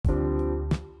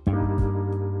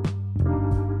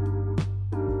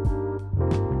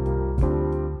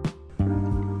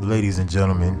Ladies and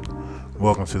gentlemen,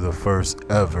 welcome to the first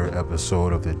ever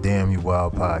episode of the Damn You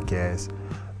Wild podcast.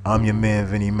 I'm your man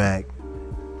Vinnie Mac,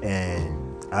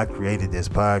 and I created this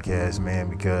podcast, man,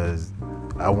 because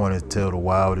I want to tell the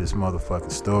wildest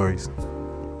motherfucking stories,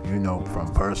 you know,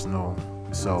 from personal.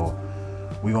 So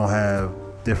we gonna have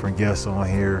different guests on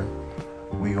here.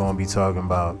 We gonna be talking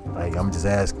about, like, I'm just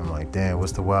asking, like, damn,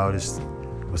 what's the wildest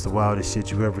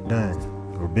shit you ever done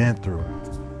or been through?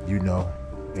 You know,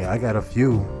 yeah, I got a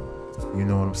few. You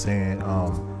know what I'm saying?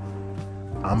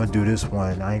 I'm gonna do this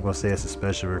one. I ain't gonna say it's a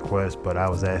special request, but I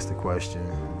was asked the question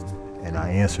and I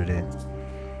answered it.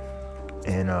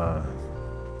 And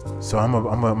so I'm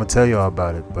gonna tell y'all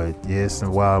about it. But yeah, it's a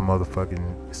wild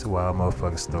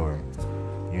motherfucking story.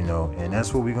 You know, and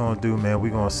that's what we gonna do, man.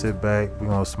 We gonna sit back, we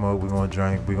gonna smoke, we gonna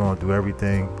drink, we gonna do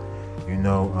everything. You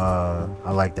know,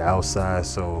 I like the outside,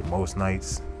 so most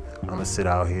nights I'm gonna sit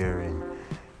out here and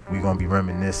we gonna be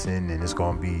reminiscing, and it's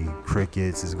gonna be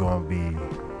crickets, it's gonna be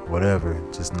whatever,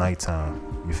 just nighttime.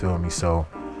 You feel me? So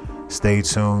stay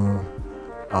tuned.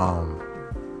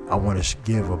 I want to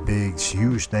give a big,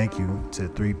 huge thank you to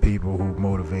 3 people who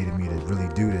motivated me to really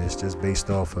do this, just based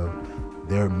off of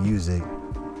their music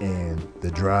and the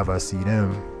drive I see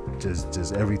them,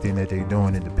 just everything that they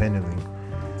doing independently.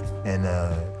 And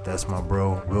that's my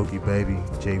bro Wilkie Baby,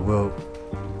 Jay Wilk,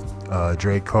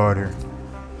 Dre Carter,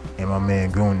 and my man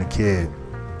Goon the Kid.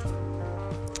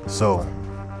 So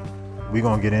we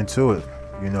gonna get into it,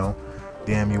 you know.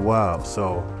 Damn You Wild.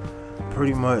 So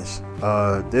pretty much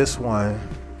this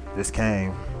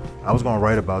came, I was gonna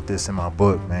write about this in my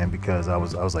book, man, because I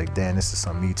was like, damn, this is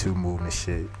some Me Too movement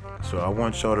shit. So I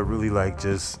want y'all to really, like,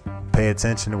 just pay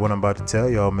attention to what I'm about to tell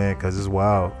y'all, man, because it's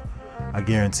wild. I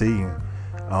guarantee you.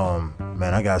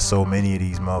 Man, I got so many of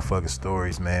these motherfucking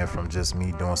stories, man, from just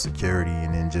me doing security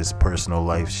and then just personal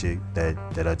life shit that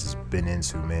I just been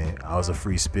into, man. I was a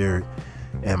free spirit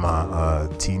in my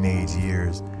teenage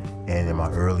years and in my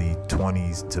early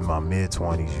 20s to my mid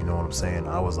 20s, you know what I'm saying?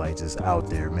 I was like just out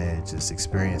there, man, just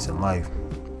experiencing life.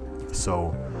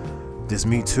 So this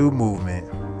Me Too movement,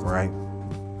 right?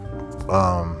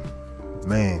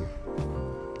 Man,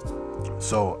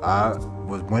 so I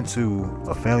went to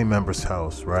a family member's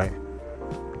house, right,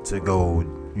 to go,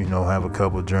 you know, have a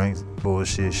couple drinks,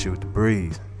 bullshit, shoot the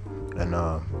breeze. And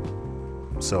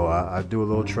so I do a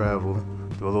little traveling,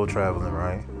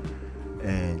 right?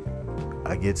 And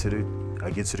I get to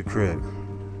the crib.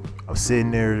 I'm sitting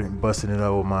there busting it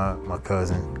up with my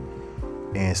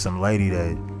cousin, and some lady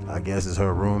that I guess is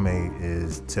her roommate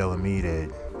is telling me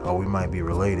that, oh, we might be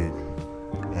related.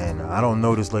 And I don't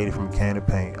know this lady from a can of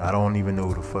paint. I don't even know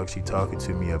who the fuck she talking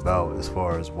to me about as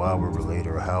far as why we're related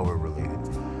or how we're related.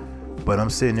 But I'm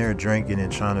sitting there drinking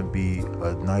and trying to be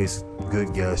a nice,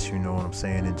 good guest, you know what I'm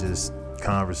saying, and just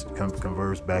converse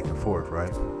back and forth,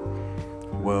 right?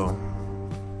 Well,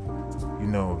 you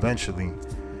know, eventually,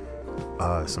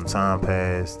 some time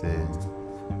passed, and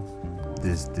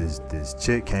this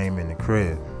chick came in the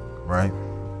crib, right?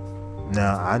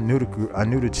 Now I knew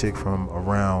the chick from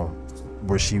around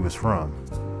where she was from.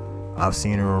 I've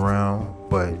seen her around,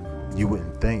 but you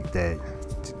wouldn't think that,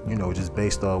 you know, just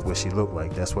based off what she looked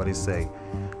like. That's why they say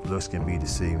looks can be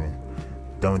deceiving.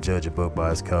 Don't judge a book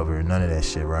by its cover, none of that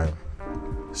shit, right?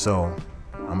 So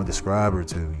I'm gonna describe her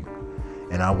to you,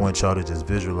 and I want y'all to just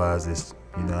visualize this,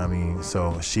 you know what I mean?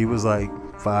 So she was like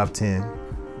 5'10",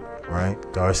 right?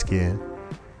 Dark skin.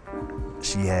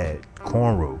 She had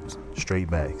cornrows, straight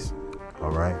backs,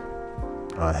 all right?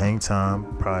 Hang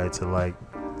time prior to like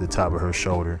the top of her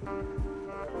shoulder.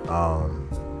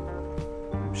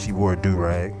 She wore a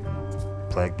do-rag,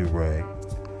 black do-rag,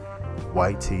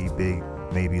 white tee, big,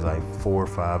 maybe like 4 or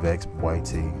 5X white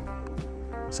tee,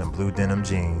 some blue denim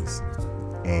jeans,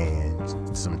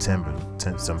 and some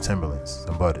Timberlands,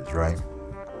 some Butters, right?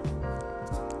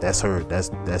 That's her.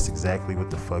 That's exactly what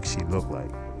the fuck she looked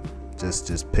like.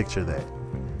 Just picture that.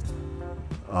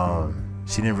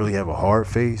 She didn't really have a hard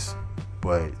face,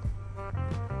 but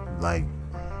like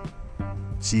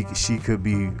she could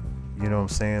be, you know what I'm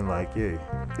saying, like, yeah,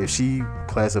 if she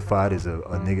classified as a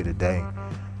nigga today,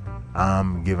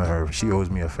 I'm giving her, she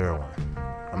owes me a fair one.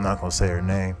 I'm not gonna say her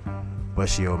name, but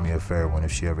she owed me a fair one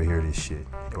if she ever hear this shit,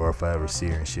 or if I ever see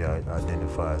her and she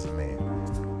identifies as a man.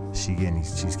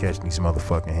 She's catching these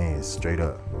motherfucking hands straight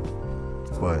up.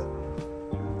 But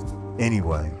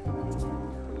anyway,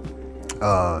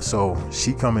 so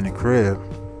she come in the crib,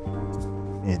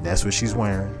 and that's what she's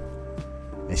wearing,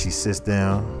 and she sits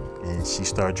down and she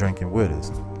start drinking with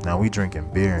us. Now we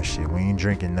drinking beer and shit. We ain't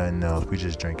drinking nothing else. We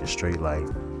just drinking straight like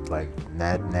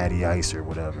natty ice or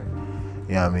whatever.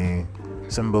 You know what I mean?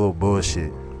 Some little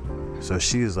bullshit. So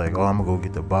she was like, oh, I'm gonna go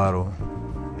get the bottle,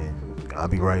 and I'll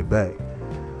be right back.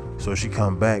 So she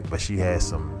come back, but she had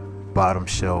some bottom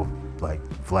shelf, like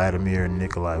Vladimir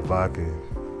Nikolai vodka.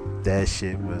 That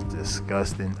shit was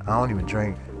disgusting. I don't even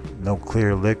drink no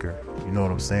clear liquor. You know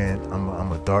what I'm saying?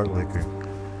 I'm a dark liquor.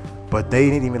 But they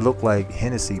didn't even look like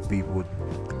Hennessy people.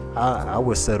 I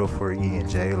would settle for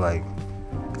E&J. Like,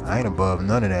 I ain't above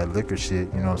none of that liquor shit,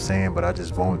 you know what I'm saying? But I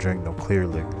just won't drink no clear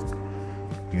liquor,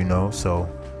 you know? So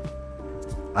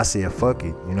I said, fuck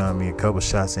it, you know what I mean? A couple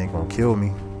shots ain't gonna kill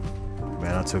me.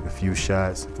 Man, I took a few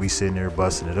shots. We sitting there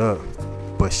busting it up.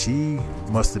 But she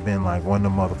must have been like one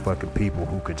of the motherfucking people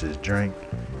who could just drink.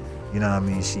 You know what I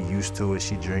mean? She used to it.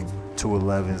 She drink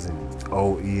 211s and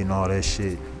OE and all that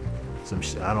shit. Some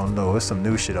shit, I don't know. It's some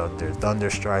new shit out there.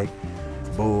 Thunderstrike,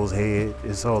 Bull's Head.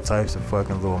 It's all types of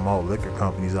fucking little malt liquor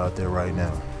companies out there right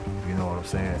now. You know what I'm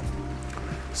saying?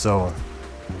 So,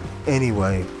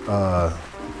 anyway,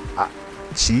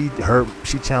 she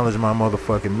challenged my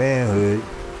motherfucking manhood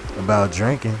about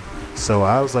drinking. So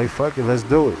I was like, fuck it, let's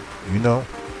do it. You know,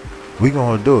 we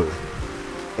gonna do it.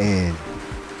 And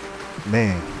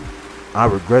man, I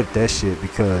regret that shit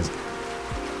because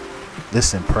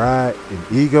listen, pride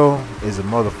and ego is a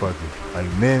motherfucker. Like,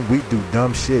 men, we do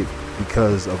dumb shit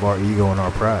because of our ego and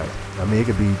our pride. I mean, it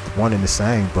could be one and the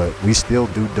same, but we still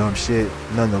do dumb shit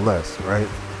nonetheless, right?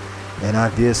 And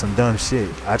I did some dumb shit.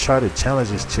 I tried to challenge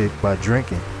this chick by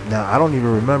drinking. Now, I don't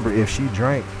even remember if she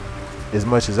drank as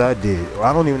much as I did. Or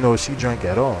I don't even know if she drank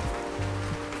at all.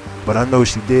 But I know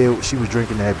she did. She was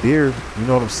drinking that beer. You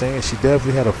know what I'm saying? She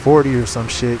definitely had a 40 or some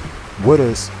shit with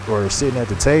us, or sitting at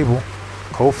the table.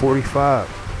 Colt 45.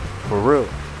 For real.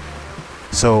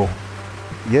 So,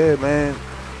 yeah, man.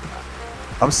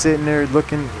 I'm sitting there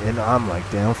looking, and I'm like,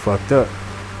 damn, I'm fucked up.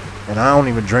 And I don't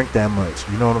even drink that much.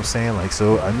 You know what I'm saying? Like,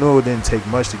 so I knew it didn't take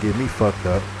much to get me fucked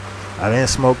up. I didn't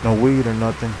smoke no weed or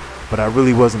nothing. But I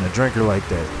really wasn't a drinker like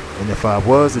that. And if I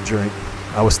was a drink,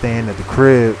 I was staying at the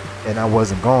crib and I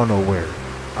wasn't going nowhere.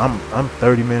 I'm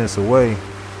 30 minutes away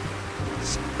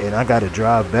and I gotta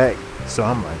drive back. So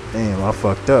I'm like, damn, I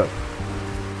fucked up.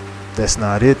 That's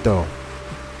not it though.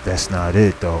 That's not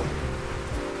it though.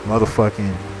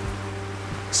 Motherfucking.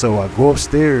 So I go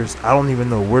upstairs. I don't even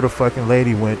know where the fucking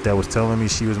lady went that was telling me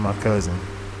she was my cousin.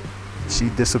 She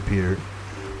disappeared.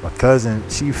 My cousin,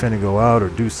 she finna go out or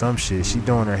do some shit. She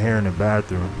doing her hair in the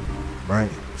bathroom,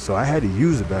 right? So I had to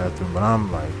use the bathroom, but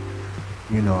I'm like,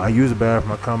 you know, I use the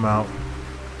bathroom, I come out.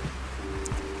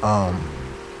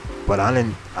 But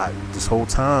this whole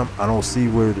time, I don't see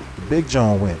where the Big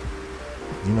John went.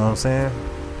 You know what I'm saying?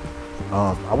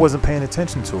 I wasn't paying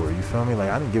attention to her, you feel me?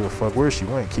 Like, I didn't give a fuck where she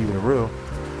went, keeping it real.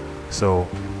 So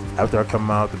after I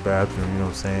come out the bathroom, you know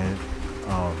what I'm saying?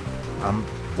 I'm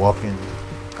walking,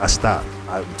 I stop.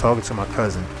 I'm talking to my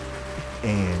cousin,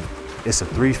 and it's a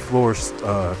 3-floor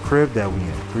crib that we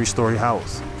in, 3-story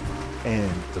house. And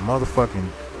the motherfucking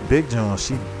Big John,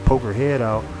 she poke her head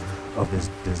out of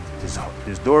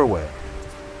this doorway.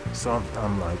 So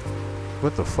I'm like,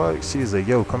 what the fuck? She's like,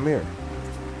 yo, come here.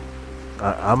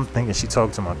 I'm thinking she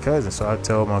talking to my cousin, so I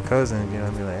tell my cousin, you know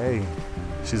what I mean, like, hey.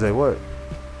 She's like, what?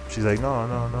 She's like,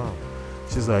 no.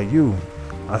 She's like, you.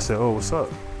 I said, oh, what's up?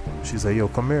 She's like, yo,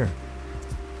 come here.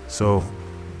 So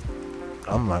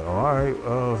I'm like, oh, all right,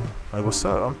 like, what's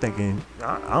up? I'm thinking,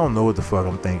 I don't know what the fuck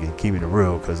I'm thinking, keeping it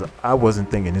real, because I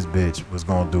wasn't thinking this bitch was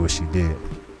gonna do what she did.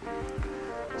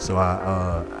 So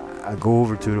I go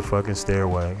over to the fucking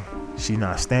stairway. She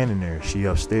not standing there, she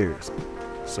upstairs.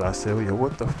 So I said, well, yo,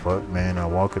 what the fuck, man? I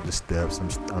walk up the steps.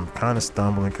 I'm kind of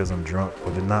stumbling because I'm drunk,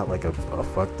 but it's not like a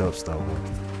fucked up stumble.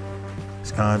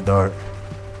 It's kind of dark.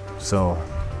 So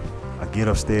I get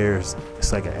upstairs.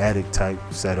 It's like an attic type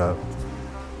setup.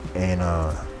 And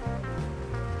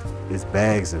it's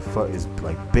bags it's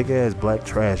like big ass black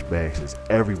trash bags. It's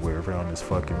everywhere around this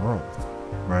fucking room,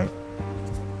 right?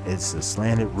 It's a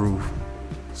slanted roof.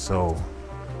 So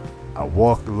I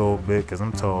walk a little bit because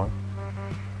I'm tall.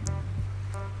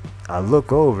 I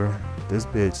look over, this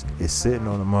bitch is sitting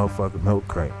on the motherfucking milk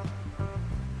crate.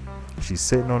 She's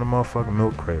sitting on the motherfucking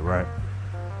milk crate, right?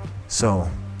 So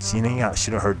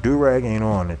her do-rag ain't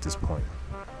on at this point,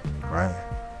 right?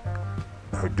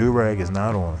 Her do-rag is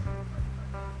not on.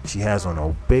 She has on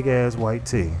a big ass white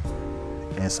tee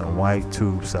and some white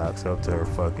tube socks up to her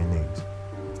fucking knees.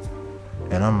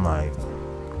 And I'm like,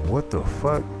 what the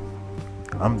fuck?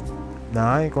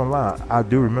 Now I ain't gonna lie, I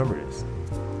do remember this.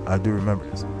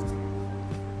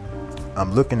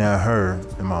 I'm looking at her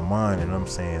in my mind and I'm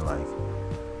saying, like,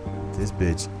 this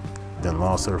bitch done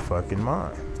lost her fucking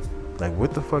mind. Like,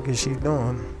 what the fuck is she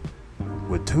doing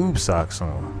with tube socks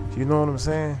on? You know what I'm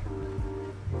saying?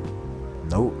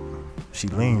 Nope. She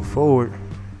leaned forward.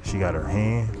 She got her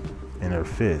hand in her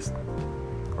fist,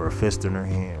 or a fist in her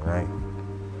hand, right?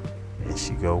 And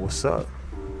she go, "What's up?"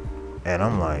 And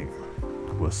I'm like,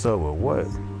 "What's up with what?"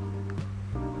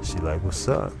 She like, "What's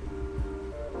up?"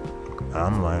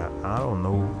 I'm like, "I don't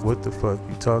know what the fuck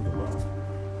you talking about.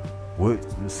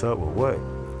 What's up with what?"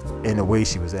 And the way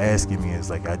she was asking me is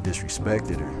like I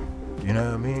disrespected her. You know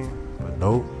what I mean? But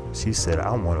nope. She said,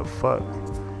 "I want to fuck."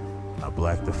 I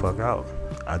blacked the fuck out.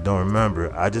 I don't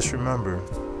remember. I just remember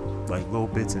like little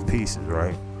bits and pieces,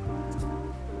 right?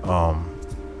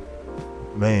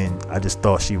 Man, I just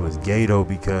thought she was gay though,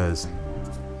 because,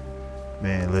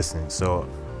 man, listen, so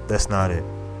that's not it.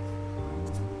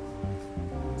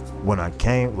 When I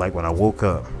woke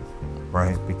up,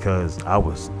 right, because I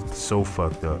was so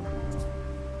fucked up.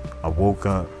 I woke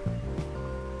up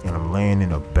and I'm laying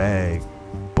in a bag,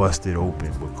 busted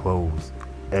open with clothes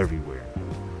everywhere,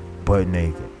 butt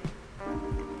naked.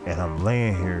 And I'm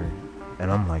laying here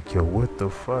and I'm like, yo, what the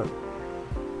fuck?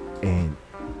 And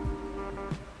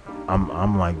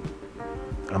I'm like,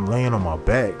 I'm laying on my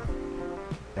back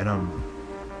and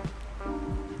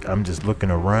I'm just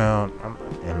looking around,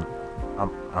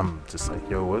 I'm just like,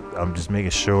 yo, what? I'm just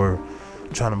making sure,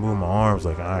 trying to move my arms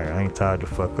like, all right, I ain't tired to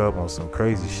fuck up on some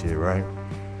crazy shit, right?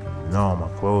 No, my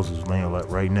clothes was laying like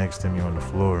right next to me on the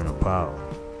floor in a pile.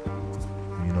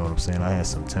 You know what I'm saying? I had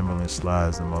some Timberland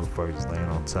slides and motherfuckers laying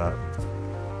on top,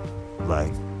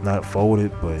 like not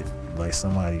folded, but like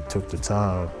somebody took the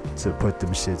time to put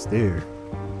them shits there.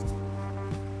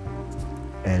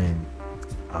 And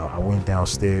I went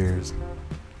downstairs.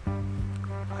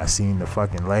 I seen the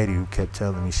fucking lady who kept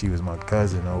telling me she was my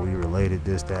cousin. Oh, we related,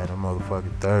 this, that, and the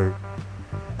motherfucking third.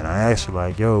 And I asked her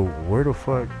like, yo, where the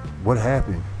fuck, what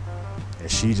happened? And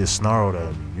she just snarled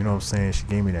at me. You know what I'm saying? She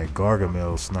gave me that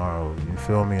Gargamel snarl. You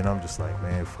feel me? And I'm just like,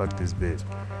 man, fuck this bitch.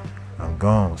 I'm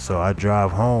gone. So I drive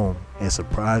home, and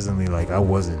surprisingly, like, I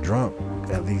wasn't drunk.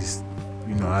 At least,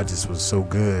 you know, I just was so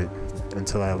good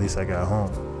until at least I got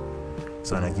home.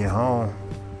 So when I get home,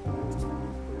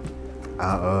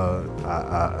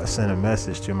 I sent a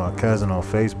message to my cousin on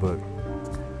Facebook,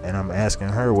 and I'm asking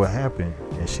her what happened,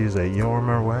 and she's like, you don't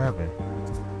remember what happened?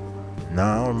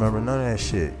 Nah, I don't remember none of that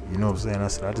shit. You know what I'm saying? I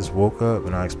said, I just woke up,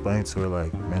 and I explained to her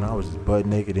like, man, I was just butt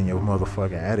naked in your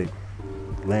motherfucking attic,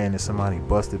 laying in somebody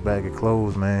busted bag of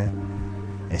clothes,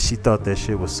 man. And she thought that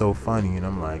shit was so funny, and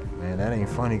I'm like, man, that ain't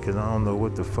funny, because I don't know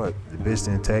what the fuck. The bitch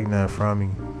didn't take nothing from me,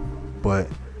 but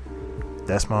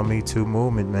that's my Me Too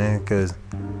movement, man, because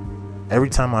every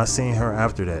time I seen her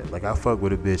after that, like, I fuck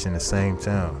with a bitch in the same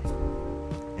town,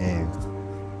 and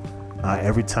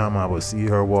every time I would see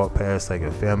her walk past like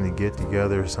a family get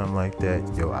together or something like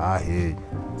that, yo, I hid.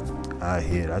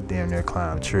 I damn near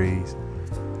climbed trees,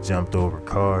 jumped over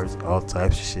cars, all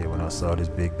types of shit when I saw this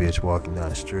big bitch walking down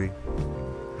the street.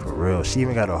 For real. She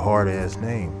even got a hard ass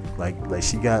name. Like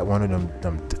she got one of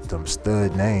them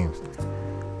stud names.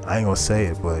 I ain't gonna say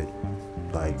it, but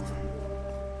like,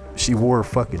 she wore a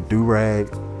fucking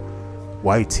do-rag,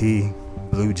 white tee,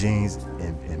 blue jeans,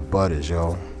 and butters,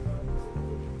 yo.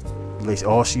 Like,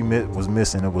 all she was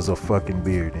missing, it was a fucking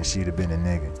beard, and she'd have been a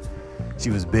nigga.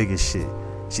 She was big as shit.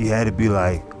 She had to be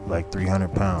like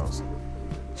 300 pounds.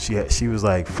 She was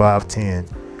like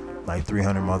 5'10", like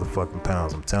 300 motherfucking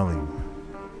pounds. I'm telling you.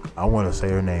 I want to say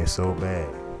her name so bad,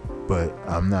 but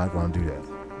I'm not gonna do that,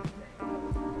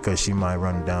 cause she might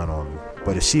run down on me.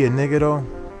 But if she a nigga though,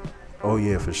 oh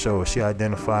yeah, for sure. If she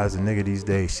identifies as a nigga these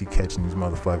days, she catching these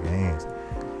motherfucking hands.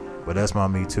 But that's my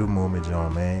Me Too movement,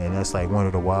 John, man. And that's like one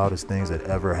of the wildest things that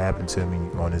ever happened to me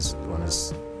on this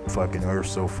fucking earth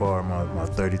so far, my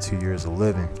 32 years of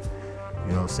living.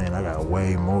 You know what I'm saying? I got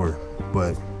way more.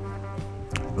 But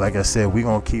like I said, we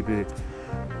gonna keep it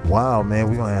wild, man.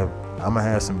 I'm gonna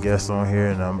have some guests on here,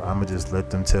 and I'm gonna just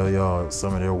let them tell y'all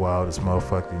some of their wildest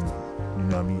motherfucking, you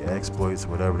know what I mean, exploits,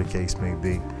 whatever the case may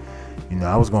be. You know,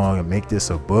 I was gonna make this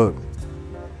a book,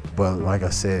 but like I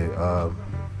said,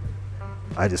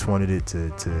 I just wanted it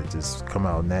to just come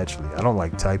out naturally. I don't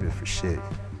like typing for shit.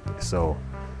 So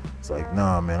it's like,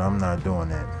 nah, man, I'm not doing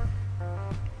that.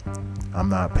 I'm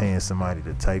not paying somebody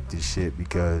to type this shit,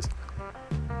 because,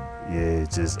 yeah,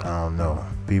 it's just, I don't know.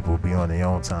 People be on their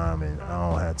own time, and I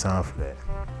don't have time for that.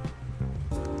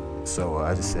 So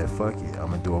I just said, fuck it. I'm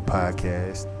going to do a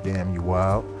podcast, Damn You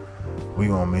Wild. We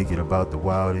going to make it about the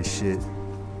wildest shit.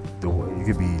 It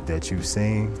could be that you've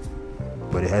seen,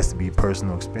 but it has to be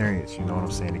personal experience. You know what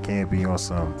I'm saying? It can't be on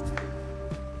some,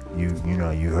 you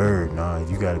heard. Nah,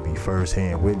 you got to be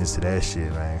first-hand witness to that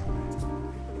shit, man.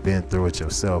 Been through it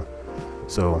yourself.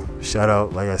 So shout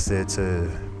out, like I said,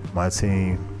 to my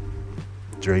team,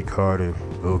 Drake Carter,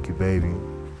 Loki Baby,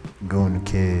 Goon the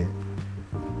Kid,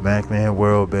 Macman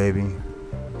World, baby.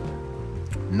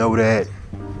 Know that.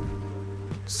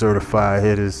 Certified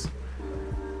hitters.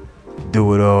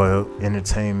 Do it all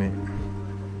entertainment.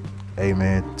 Hey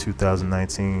man,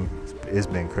 2019, it's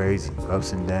been crazy.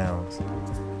 Ups and downs.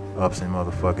 Ups and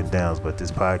motherfucking downs. But this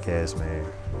podcast, man,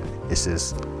 it's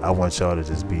just, I want y'all to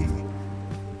just be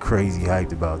crazy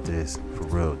hyped about this. For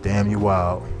real. Damn You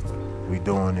Wild. We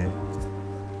doing it.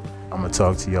 I'm gonna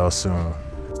talk to y'all soon.